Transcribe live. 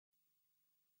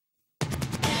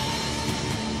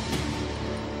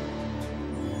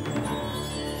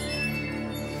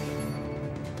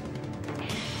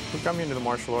What got me into the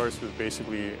martial arts was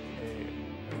basically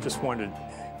just wanted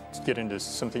to get into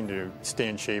something to stay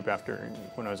in shape after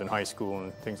when I was in high school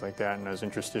and things like that, and I was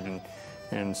interested in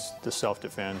the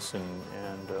self-defense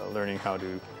and learning how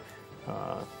to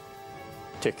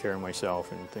take care of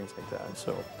myself and things like that.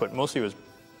 So, but mostly it was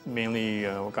mainly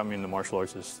what got me into martial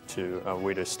arts is a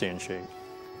way to stay in shape.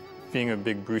 Being a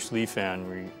big Bruce Lee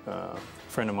fan, a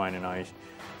friend of mine and I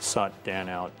sought Dan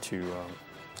out to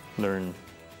learn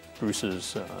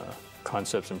Bruce's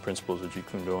concepts and principles of Jeet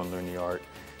Kune Do and learn the art,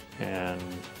 and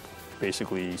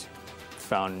basically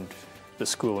found the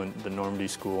school, the Normandy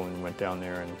school, and went down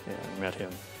there and met him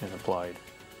and applied.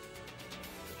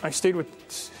 I stayed with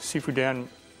Sifu Dan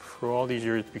for all these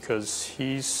years because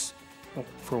he's,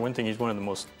 for one thing, he's one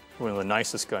of the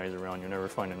nicest guys around. You'll never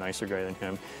find a nicer guy than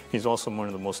him. He's also one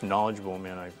of the most knowledgeable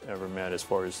men I've ever met as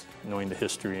far as knowing the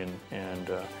history and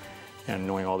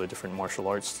knowing all the different martial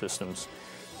arts systems.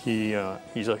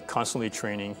 He's constantly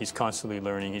training, he's constantly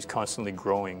learning, he's constantly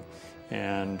growing,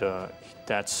 and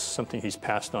that's something he's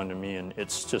passed on to me, and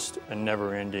it's just a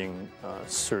never-ending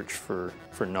search for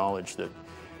knowledge that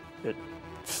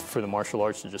for the martial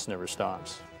arts, it just never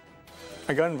stops.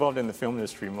 I got involved in the film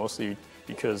industry mostly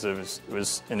because it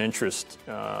was an interest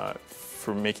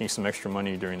for making some extra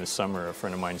money during the summer. A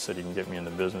friend of mine said he can get me in the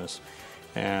business,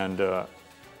 and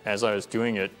as I was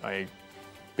doing it, I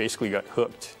basically got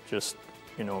hooked, just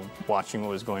watching what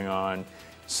was going on,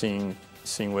 seeing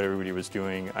what everybody was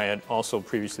doing. I had also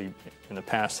previously, in the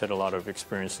past, had a lot of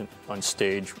experience on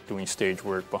stage, doing stage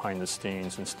work behind the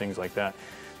scenes and things like that.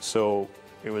 So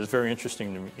it was very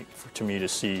interesting to me to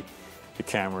see the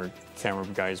camera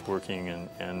guys working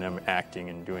and them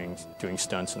acting and doing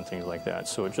stunts and things like that.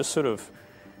 So it just sort of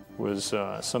was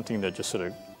something that just sort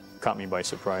of caught me by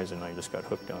surprise, and I just got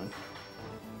hooked on.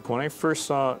 When I first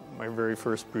saw my very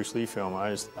first Bruce Lee film,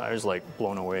 I was like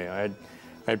blown away. I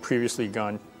had previously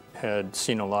had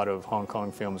seen a lot of Hong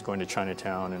Kong films going to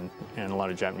Chinatown and a lot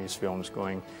of Japanese films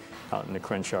going out in the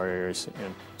Crenshaw areas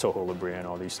and Toho La Brea and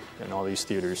all these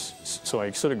theaters. So I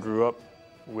sort of grew up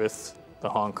with the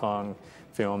Hong Kong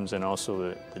films and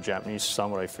also the Japanese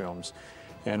samurai films.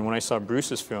 And when I saw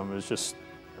Bruce's film, it was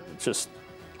just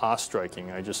awe-striking.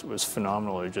 It was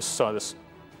phenomenal. I just saw this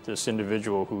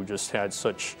individual who just had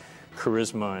such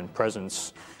charisma and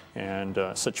presence and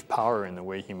such power in the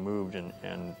way he moved,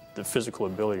 and the physical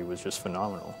ability was just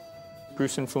phenomenal.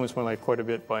 Bruce influenced my life quite a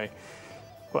bit by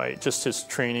just his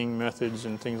training methods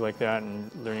and things like that,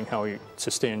 and learning how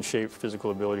to stay in shape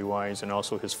physical ability-wise, and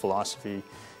also his philosophy,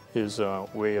 his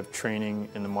way of training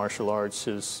in the martial arts,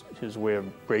 his way of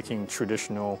breaking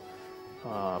traditional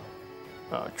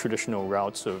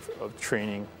routes of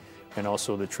training, and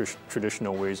also the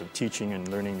traditional ways of teaching and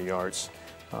learning the arts,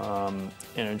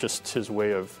 and just his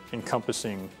way of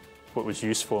encompassing what was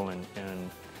useful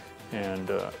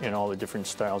in all the different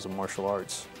styles of martial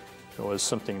arts. It was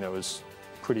something that was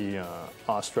pretty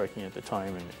awe-striking at the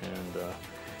time,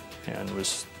 and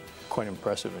was quite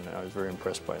impressive, and I was very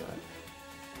impressed by that.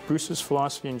 Bruce's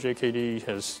philosophy in JKD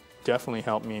has definitely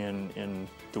helped me in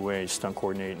the way I stunt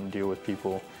coordinate and deal with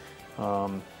people.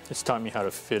 It's taught me how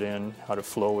to fit in, how to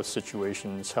flow with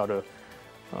situations, how to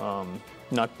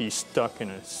not be stuck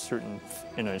in a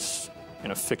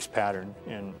fixed pattern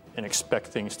and expect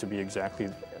things to be exactly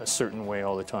a certain way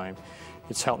all the time.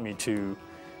 It's helped me to,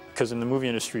 because in the movie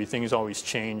industry things always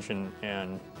change,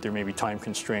 and there may be time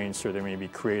constraints, or there may be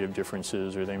creative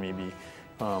differences, or they may be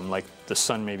like the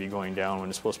sun may be going down when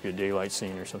it's supposed to be a daylight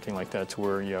scene or something like that, to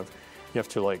where you have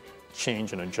to like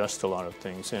change and adjust a lot of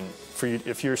things. And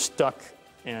if you're stuck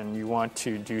and you want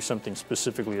to do something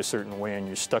specifically a certain way, and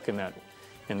you're stuck in that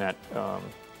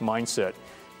mindset,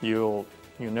 you'll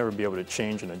never be able to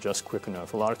change and adjust quick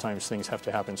enough. A lot of times things have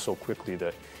to happen so quickly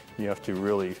that you have to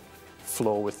really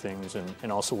flow with things,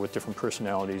 and also with different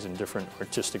personalities and different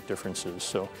artistic differences.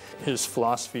 So his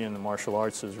philosophy in the martial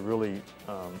arts has really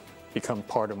become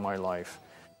part of my life.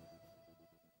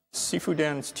 Sifu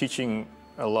Dan's teaching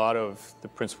a lot of the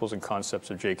principles and concepts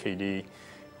of JKD,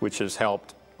 which has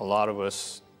helped a lot of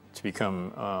us to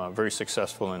become very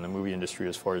successful in the movie industry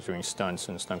as far as doing stunts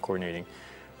and stunt coordinating.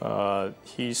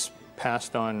 He's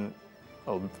passed on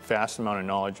a vast amount of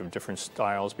knowledge of different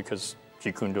styles, because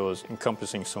Jeet Kune Do is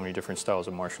encompassing so many different styles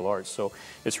of martial arts. So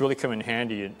it's really come in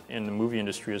handy in the movie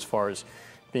industry as far as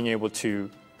being able to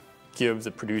give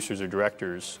the producers or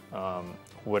directors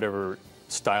whatever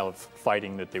style of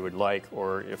fighting that they would like,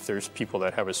 or if there's people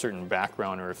that have a certain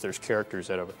background, or if there's characters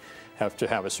that have to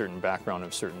have a certain background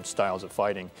of certain styles of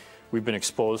fighting. We've been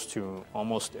exposed to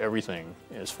almost everything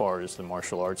as far as the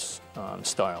martial arts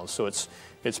styles. So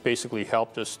it's basically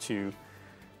helped us to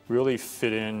really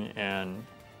fit in and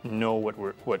know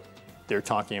what they're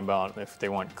talking about, if they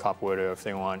want capoeira, if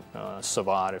they want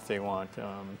savate, if they want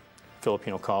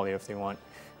Filipino Kali, if they want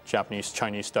Japanese,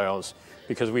 Chinese styles.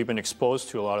 Because we've been exposed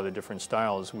to a lot of the different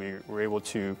styles, we're able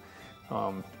to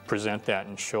present that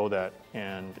and show that,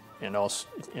 and also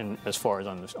as far as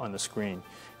on the screen.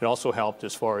 It also helped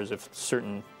as far as if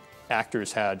certain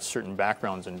actors had certain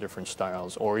backgrounds in different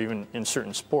styles, or even in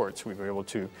certain sports, we were able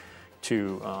to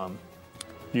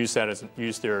use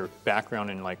their background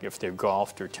in, like if they've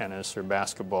golfed or tennis or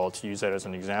basketball, to use that as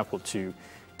an example to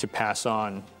pass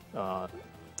on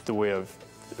the way of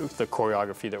the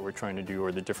choreography that we're trying to do,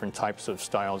 or the different types of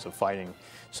styles of fighting,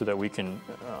 so that we can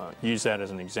use that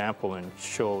as an example and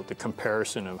show the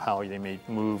comparison of how they may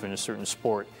move in a certain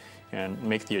sport, and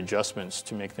make the adjustments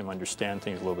to make them understand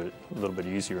things a little bit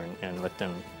easier, and let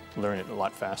them learn it a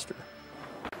lot faster.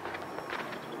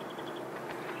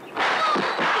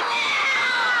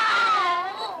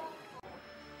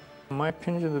 My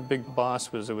opinion of The Big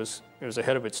Boss was it was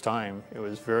ahead of its time. It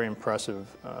was very impressive.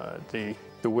 The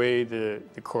way the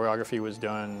choreography was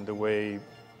done, the way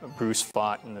Bruce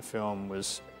fought in the film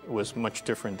was much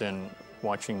different than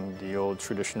watching the old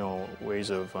traditional ways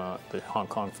of the Hong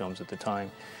Kong films at the time.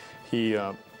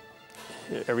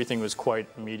 Everything was quite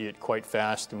immediate, quite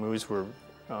fast. The moves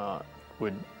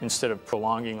would, instead of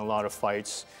prolonging a lot of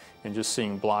fights and just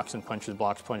seeing blocks and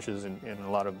punches, and a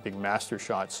lot of big master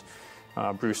shots,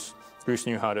 Bruce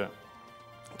knew how to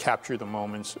capture the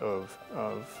moments of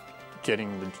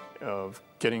getting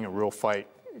a real fight,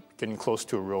 getting close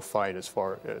to a real fight as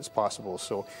far as possible.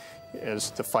 So,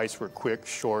 as the fights were quick,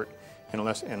 short,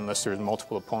 unless there's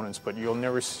multiple opponents, but you'll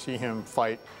never see him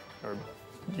fight, or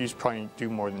he's probably do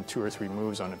more than 2 or 3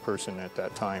 moves on a person at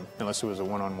that time, unless it was a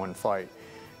one-on-one fight.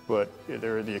 But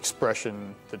the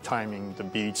expression, the timing, the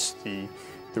beats, the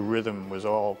rhythm was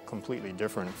all completely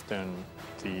different than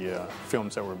the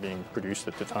films that were being produced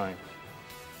at the time.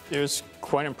 It was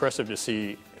quite impressive to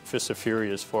see Fists of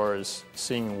Fury, as far as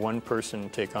seeing one person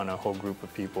take on a whole group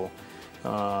of people,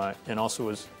 and also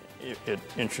it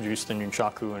introduced the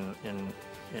nunchaku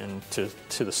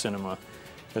to the cinema.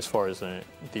 As far as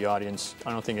the audience,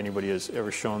 I don't think anybody has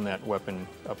ever shown that weapon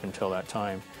up until that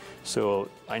time. So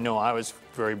I know I was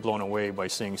very blown away by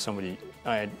seeing somebody.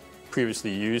 I had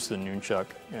previously used the nunchuk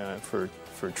for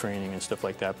training and stuff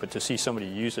like that, but to see somebody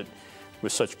use it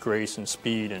with such grace and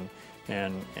speed, and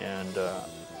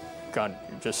God,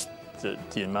 just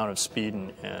the amount of speed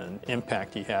and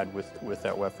impact he had with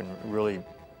that weapon really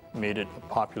made it a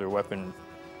popular weapon.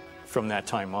 From that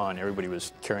time on, everybody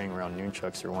was carrying around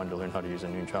nunchucks or wanted to learn how to use a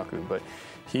nunchaku. But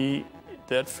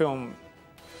that film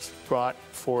brought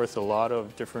forth a lot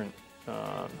of different,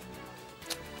 a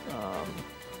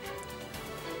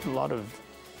lot of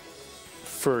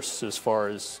firsts as far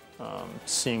as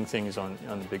seeing things on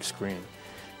the big screen.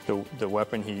 The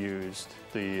weapon he used,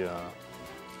 the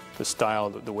style,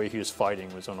 the way he was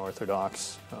fighting was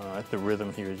unorthodox. The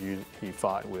rhythm he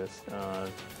fought with,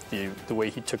 the way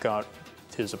he took out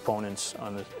his opponents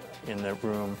in that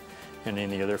room and in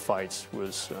the other fights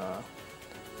was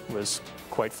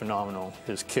quite phenomenal.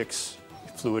 His kicks,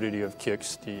 fluidity of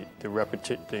kicks, the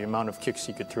amount of kicks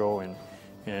he could throw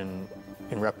in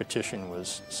repetition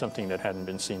was something that hadn't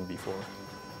been seen before.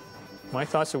 My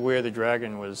thoughts of Way of the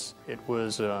Dragon was,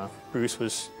 Bruce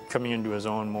was coming into his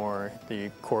own more. The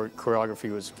choreography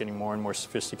was getting more and more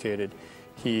sophisticated.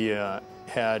 He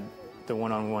had the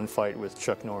one-on-one fight with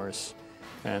Chuck Norris,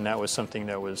 and that was something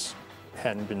that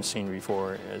hadn't been seen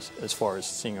before, as far as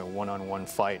seeing a one-on-one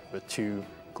fight with 2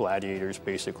 gladiators,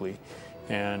 basically.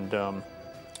 And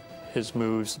his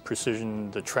moves, the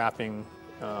precision, the trapping,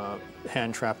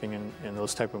 hand trapping, and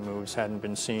those type of moves hadn't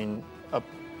been seen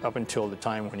up until the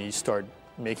time when he started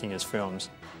making his films.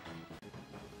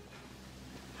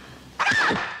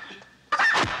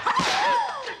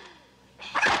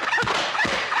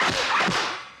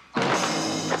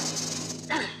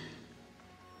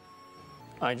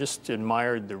 I just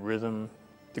admired the rhythm,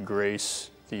 the grace,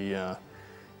 the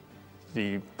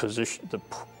position,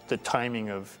 the timing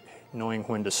of knowing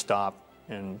when to stop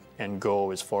and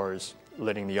go, as far as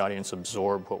letting the audience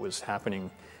absorb what was happening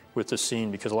with the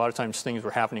scene. Because a lot of times things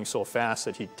were happening so fast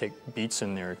that he'd take beats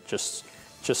in there just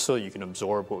so you can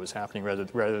absorb what was happening,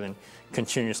 rather than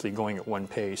continuously going at one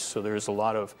pace. So there's a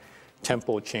lot of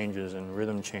tempo changes and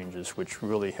rhythm changes, which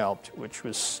really helped, which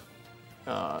was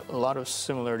a lot of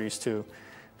similarities to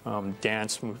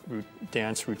dance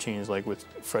routines, like with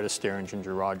Fred Astaire and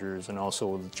Ginger Rogers, and also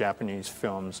with Japanese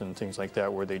films and things like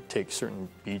that, where they take certain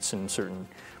beats and certain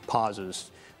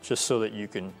pauses just so that you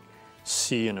can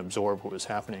see and absorb what was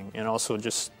happening, and also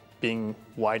just being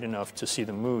wide enough to see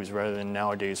the moves, rather than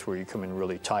nowadays where you come in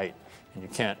really tight and you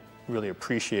can't really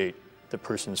appreciate the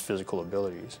person's physical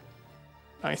abilities.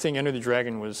 I think Enter the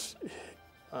Dragon was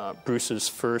Bruce's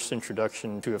first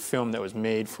introduction to a film that was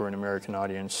made for an American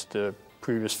audience. The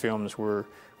previous films were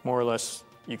more or less,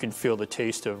 you could feel the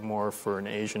taste of more for an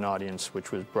Asian audience,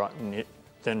 which was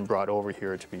then brought over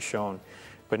here to be shown.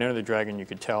 But Enter the Dragon, you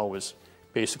could tell, was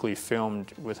basically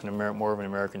filmed with more of an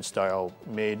American style,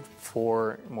 made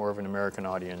for more of an American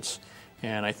audience.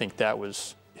 And I think that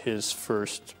was his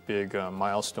first big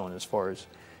milestone as far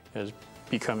as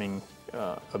becoming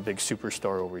a big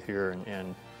superstar over here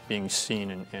and being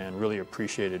seen and really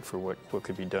appreciated for what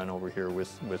could be done over here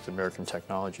with American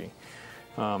technology.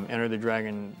 Enter the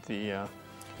Dragon,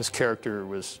 his character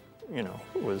was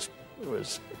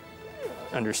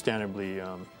understandably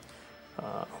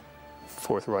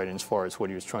forthright as far as what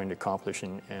he was trying to accomplish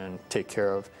and take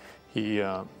care of.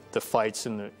 The fights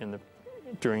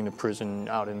during the prison,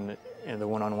 out in the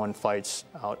one-on-one fights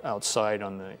outside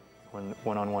on the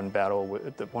one-on-one battle,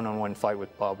 the one-on-one fight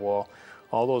with Bob Wall,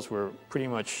 all those were pretty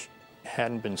much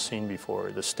hadn't been seen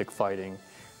before. The stick fighting,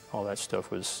 all that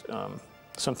stuff was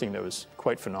something that was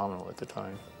quite phenomenal at the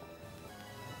time.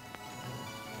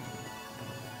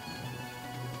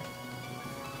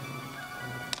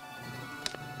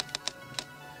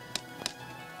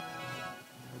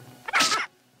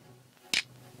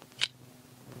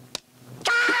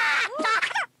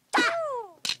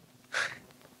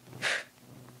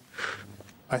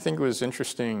 I think it was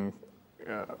interesting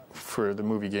for the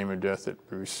movie Game of Death that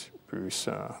Bruce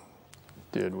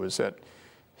did was that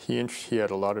he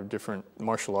had a lot of different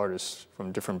martial artists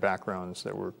from different backgrounds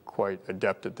that were quite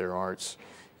adept at their arts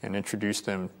and introduced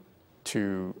them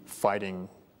to fighting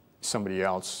somebody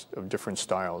else of different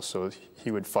styles. So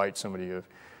he would fight somebody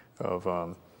of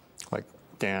like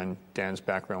Dan's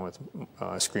background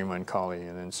with Scream and Kali,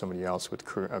 and then somebody else with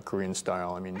a Korean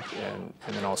style. I mean, and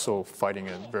then also fighting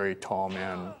a very tall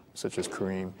man such as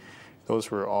Kareem.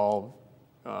 Those were all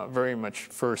very much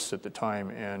firsts at the time,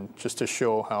 and just to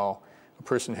show how a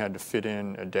person had to fit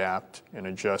in, adapt, and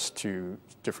adjust to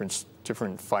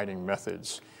different fighting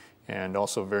methods, and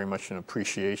also very much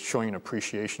showing an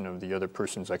appreciation of the other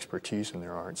person's expertise in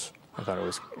their arts. I thought it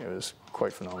was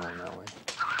quite phenomenal in that way.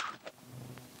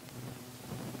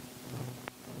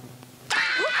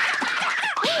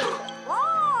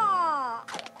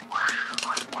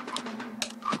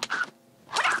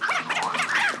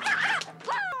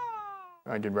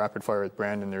 I did Rapid Fire with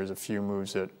Brandon. There's a few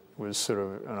moves that was sort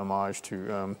of an homage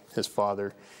to his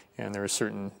father, and there was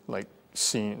certain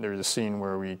there's a scene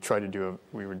where we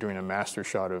were doing a master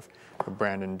shot of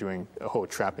Brandon doing a whole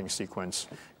trapping sequence,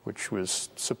 which was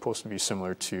supposed to be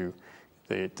similar to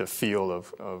the feel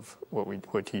of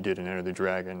what he did in Enter the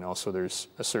Dragon. Also, there's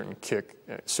a kick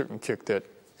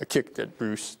that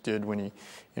Bruce did in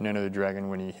Enter the Dragon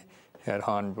when he had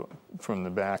Han from the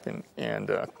back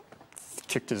and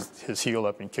kicked his heel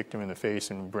up and kicked him in the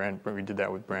face, and we did that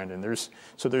with Brandon.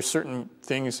 So there's certain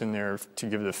things in there to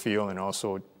give the feel, and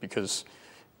also because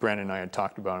Brandon and I had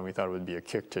talked about it, and we thought it would be a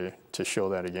kick to show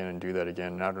that again and do that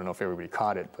again. And I don't know if everybody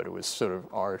caught it, but it was sort of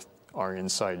our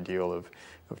inside deal of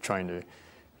trying to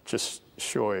just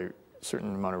show a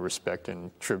certain amount of respect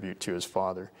and tribute to his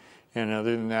father. And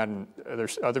other than that,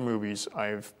 there's other movies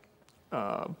I've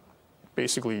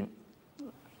basically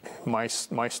my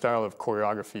style of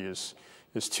choreography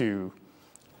is to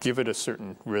give it a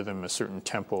certain rhythm, a certain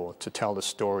tempo, to tell the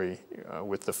story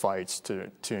with the fights,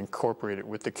 to incorporate it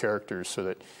with the characters so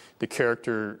that the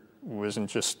character wasn't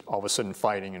just all of a sudden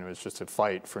fighting and it was just a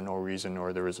fight for no reason,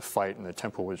 or there was a fight and the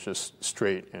tempo was just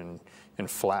straight and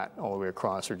flat all the way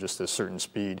across, or just a certain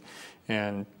speed.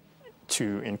 And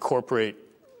to incorporate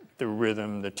the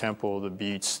rhythm, the tempo, the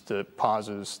beats, the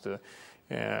pauses,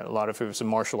 a lot of, if it was a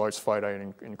martial arts fight,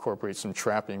 I'd incorporate some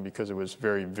trapping because it was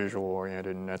very visual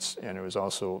oriented, and it was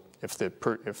also, if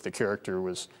the character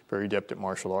was very adept at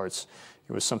martial arts,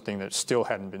 it was something that still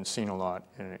hadn't been seen a lot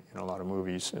in a lot of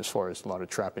movies as far as a lot of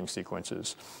trapping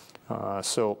sequences.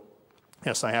 So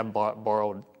yes, I have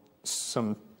borrowed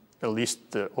at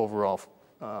least the overall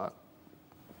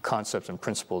concepts and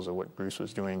principles of what Bruce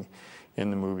was doing in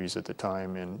the movies at the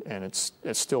time, and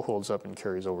it still holds up and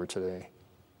carries over today.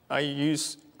 I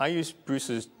use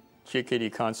Bruce's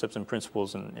JKD concepts and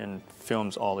principles in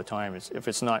films all the time. If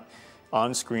it's not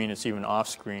on screen, it's even off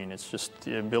screen. It's just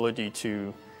the ability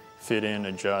to fit in,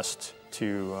 adjust,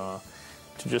 to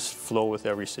just flow with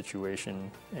every situation,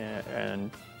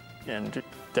 and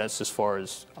that's as far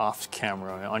as off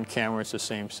camera. On camera, it's the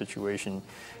same situation,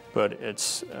 but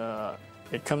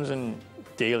it comes in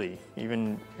daily,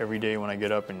 even every day when I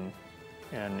get up and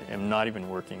am not even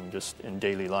working, just in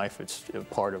daily life. It's a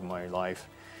part of my life.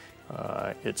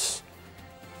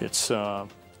 it's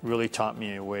really taught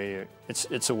me a way.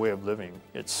 It's a way of living.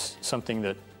 It's something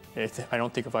that I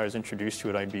don't think if I was introduced to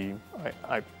it, I'd be.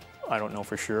 I don't know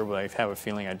for sure, but I have a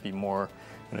feeling I'd be more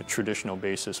on a traditional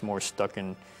basis, more stuck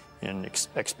in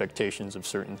expectations of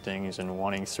certain things and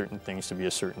wanting certain things to be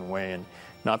a certain way and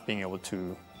not being able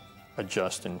to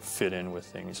adjust and fit in with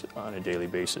things on a daily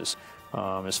basis.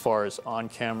 As far as on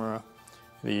camera,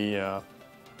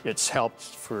 it's helped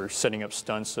for setting up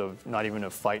stunts of not even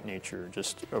of fight nature,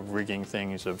 just of rigging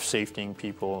things, of safetying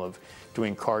people, of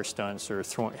doing car stunts or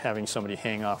having somebody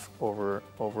hang off over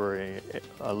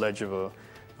a ledge of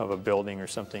a building or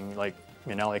something. Like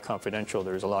in LA Confidential,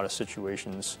 there's a lot of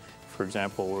situations, for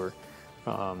example, where,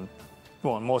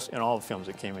 well, in all the films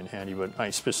it came in handy,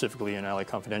 but specifically in LA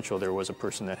Confidential, there was a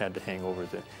person that had to hang over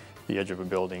the edge of a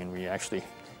building, and we actually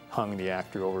hung the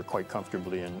actor over quite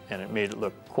comfortably, and it made it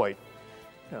look quite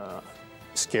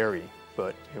scary,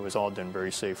 but it was all done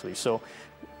very safely. So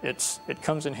it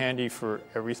comes in handy for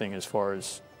everything as far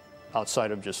as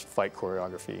outside of just fight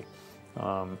choreography.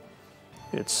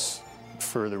 It's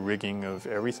for the rigging of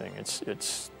everything.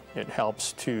 It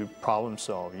helps to problem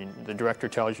solve. The director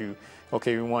tells you,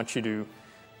 okay, we want you to,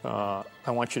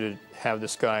 I want you to have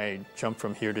this guy jump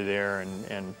from here to there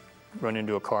and run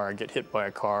into a car, get hit by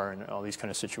a car, and all these kind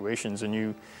of situations, and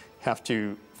you have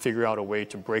to figure out a way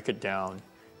to break it down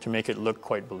to make it look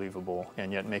quite believable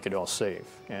and yet make it all safe.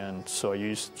 And so I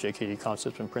use JKD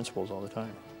concepts and principles all the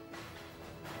time.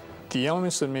 The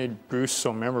elements that made Bruce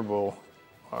so memorable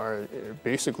are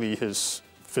basically his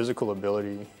physical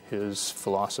ability, his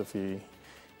philosophy,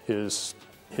 his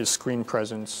screen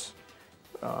presence.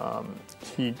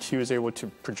 He was able to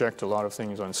project a lot of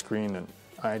things on screen that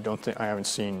I haven't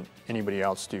seen anybody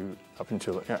else do up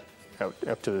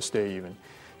to this day even.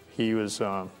 He was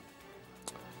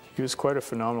quite a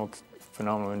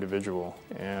phenomenal individual,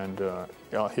 and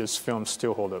his films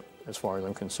still hold up, as far as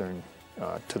I'm concerned,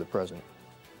 to the present.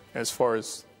 As far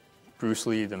as Bruce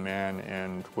Lee, the man,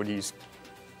 and what he's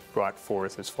brought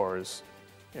forth as far as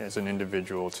an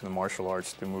individual to the martial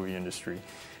arts, the movie industry,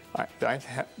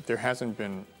 there hasn't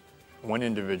been one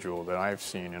individual that I've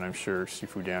seen, and I'm sure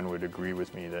Sifu Dan would agree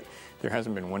with me, that there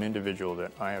hasn't been one individual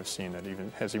that I have seen that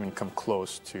has even come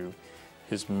close to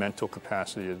his mental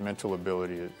capacity, his mental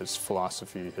ability, his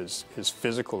philosophy, his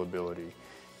physical ability,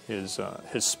 his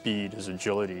speed, his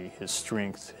agility, his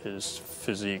strength, his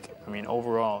physique. I mean,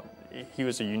 overall, he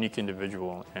was a unique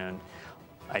individual, and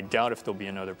I doubt if there'll be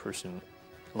another person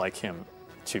like him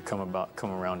to come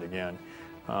around again.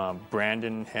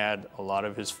 Brandon had a lot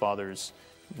of his father's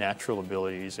natural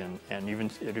abilities, and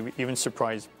it even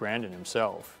surprised Brandon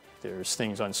himself. There's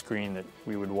things on screen that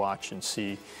we would watch and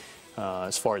see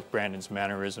as far as Brandon's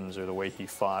mannerisms or the way he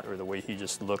fought or the way he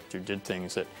just looked or did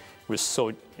things that was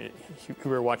so. We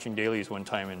were watching dailies one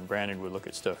time, and Brandon would look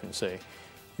at stuff and say,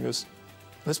 he goes,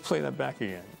 "Let's play that back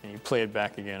again." And he'd play it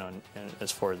back again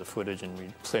as far as the footage, and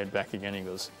we'd play it back again. He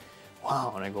goes,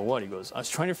 "Wow." And I go, "What?" He goes, "I was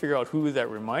trying to figure out who that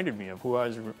reminded me of, who I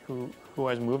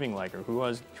was moving like, or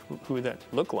who that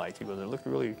looked like." He goes,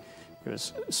 it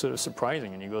was sort of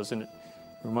surprising. And he goes, "And it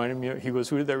reminded me of," he goes,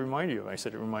 "Who did that remind you of?" I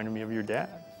said, "It reminded me of your dad."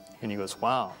 And he goes,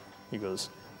 "Wow." He goes,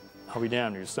 "I'll be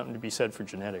damned, there's something to be said for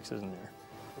genetics, isn't there?"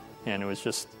 And it was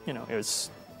just, it was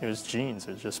genes.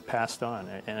 It was just passed on.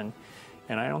 And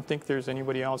I don't think there's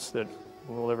anybody else that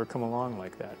will ever come along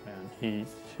like that, man.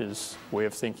 His way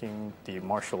of thinking, the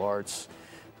martial arts,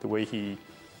 the way he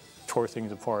tore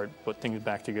things apart, put things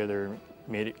back together,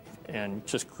 made it, and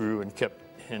just grew and kept.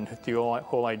 And the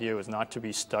whole idea was not to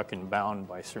be stuck and bound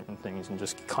by certain things, and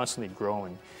just constantly grow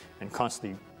and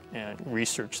constantly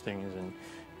research things and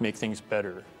make things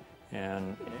better.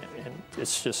 And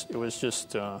it was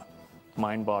just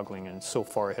mind-boggling and so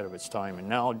far ahead of its time. And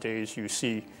nowadays you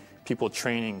see people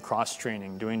training,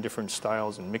 cross-training, doing different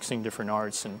styles and mixing different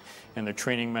arts, and their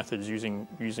training methods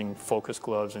using focus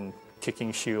gloves and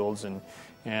kicking shields and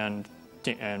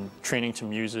training to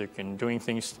music and doing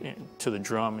things to the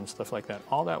drum and stuff like that.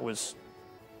 All that was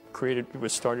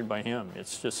started by him.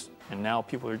 It's just, and now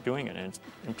people are doing it,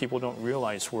 and people don't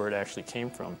realize where it actually came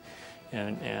from.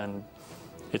 And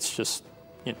it's just,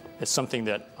 it's something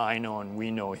that I know and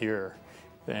we know here,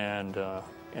 and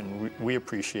we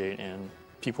appreciate, and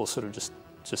people sort of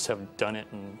just have done it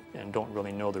and don't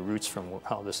really know the roots from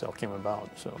how this all came about.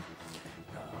 So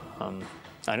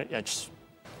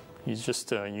he's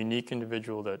just a unique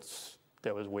individual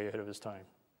that was way ahead of his time.